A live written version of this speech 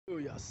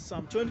Hallelujah.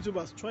 Psalm 22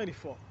 verse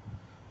 24.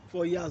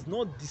 For he has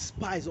not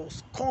despised or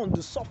scorned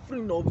the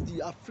suffering of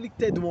the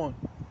afflicted one.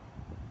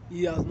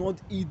 He has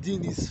not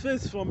hidden his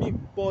face from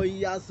him, but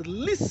he has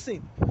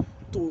listened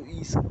to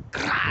his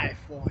cry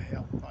for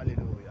help.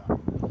 Hallelujah.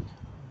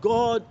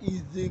 God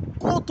is the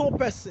go-to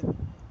person.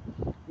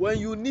 When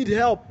you need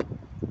help,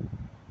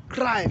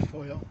 cry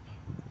for help.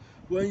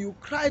 When you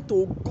cry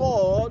to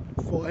God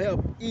for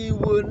help, He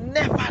will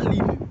never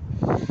leave you.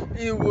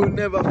 He will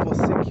never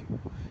forsake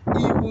you.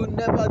 He will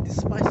never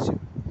despise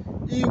you.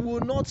 He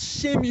will not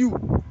shame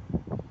you.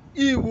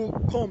 He will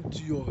come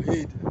to your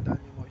aid in the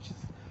name of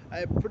Jesus.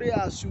 I pray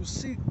as you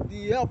seek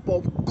the help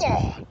of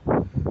God,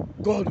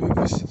 God will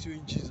visit you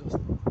in Jesus'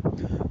 name.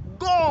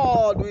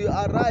 God will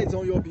arise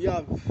on your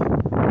behalf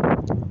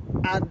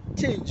and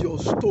change your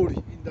story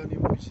in the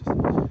name of Jesus.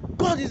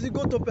 God is the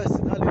go-to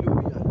person.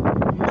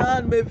 Hallelujah.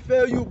 Man may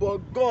fail you,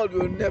 but God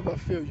will never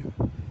fail you.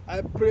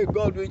 I pray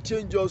God will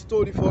change your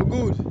story for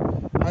good,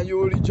 and you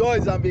will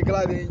rejoice and be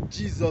glad in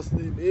Jesus'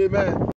 name. Amen.